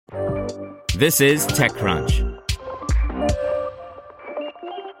This is TechCrunch.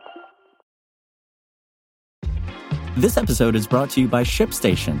 This episode is brought to you by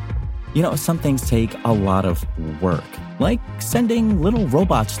ShipStation. You know, some things take a lot of work, like sending little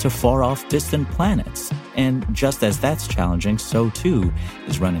robots to far-off distant planets. And just as that's challenging, so too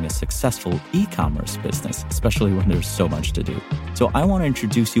is running a successful e-commerce business, especially when there's so much to do. So I want to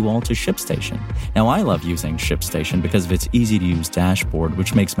introduce you all to ShipStation. Now, I love using ShipStation because of its easy-to-use dashboard,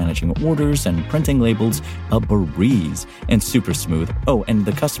 which makes managing orders and printing labels a breeze and super smooth. Oh, and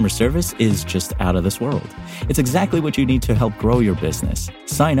the customer service is just out of this world. It's exactly what you need to help grow your business.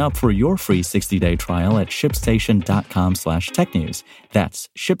 Sign up for your free 60-day trial at shipstation.com/technews. That's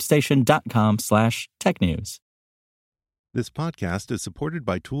shipstation.com/technews. This podcast is supported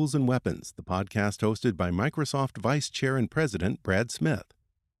by Tools and Weapons, the podcast hosted by Microsoft Vice Chair and President Brad Smith.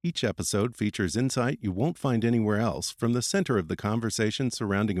 Each episode features insight you won't find anywhere else from the center of the conversation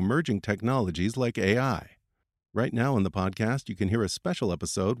surrounding emerging technologies like AI. Right now in the podcast, you can hear a special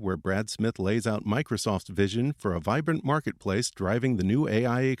episode where Brad Smith lays out Microsoft's vision for a vibrant marketplace driving the new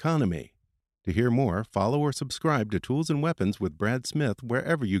AI economy. To hear more, follow or subscribe to Tools and Weapons with Brad Smith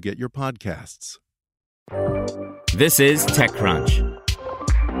wherever you get your podcasts. This is TechCrunch.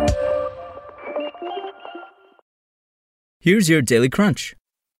 Here's your Daily Crunch.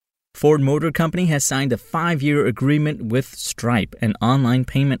 Ford Motor Company has signed a 5-year agreement with Stripe, an online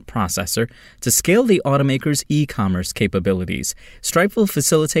payment processor, to scale the automaker's e-commerce capabilities. Stripe will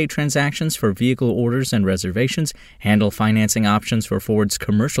facilitate transactions for vehicle orders and reservations, handle financing options for Ford's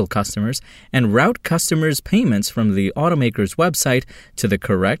commercial customers, and route customers' payments from the automaker's website to the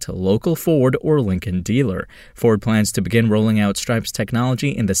correct local Ford or Lincoln dealer. Ford plans to begin rolling out Stripe's technology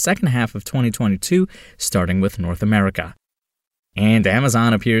in the second half of 2022, starting with North America. And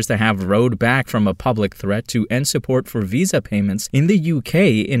Amazon appears to have rowed back from a public threat to end support for Visa payments in the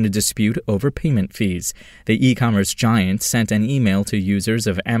UK in a dispute over payment fees. The e-commerce giant sent an email to users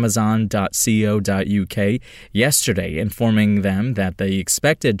of amazon.co.uk yesterday informing them that the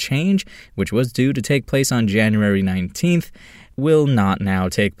expected change, which was due to take place on January 19th, will not now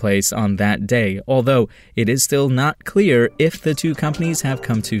take place on that day, although it is still not clear if the two companies have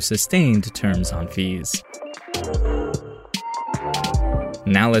come to sustained terms on fees.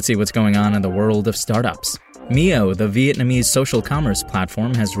 Now let's see what's going on in the world of startups. Mio, the Vietnamese social commerce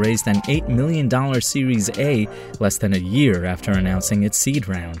platform, has raised an $8 million Series A less than a year after announcing its seed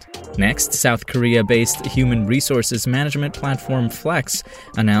round. Next, South Korea-based human resources management platform Flex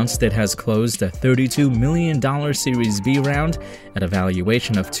announced it has closed a $32 million Series B round at a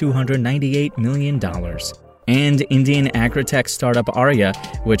valuation of $298 million. And Indian agri-tech startup Arya,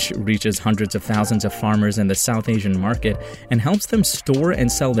 which reaches hundreds of thousands of farmers in the South Asian market and helps them store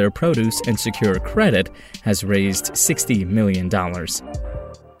and sell their produce and secure credit, has raised $60 million.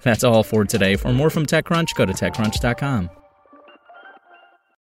 That's all for today. For more from TechCrunch, go to TechCrunch.com.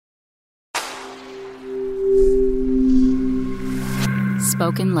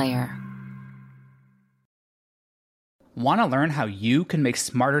 Spoken Layer. Want to learn how you can make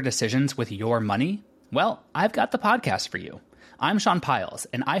smarter decisions with your money? Well, I've got the podcast for you. I'm Sean Piles,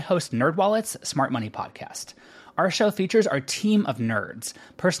 and I host NerdWallet's Smart Money Podcast. Our show features our team of nerds,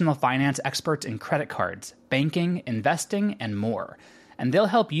 personal finance experts in credit cards, banking, investing, and more. And they'll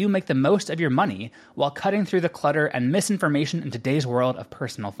help you make the most of your money while cutting through the clutter and misinformation in today's world of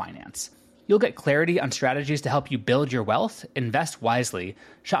personal finance. You'll get clarity on strategies to help you build your wealth, invest wisely,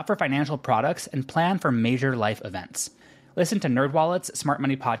 shop for financial products, and plan for major life events. Listen to NerdWallet's Smart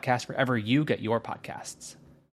Money Podcast wherever you get your podcasts.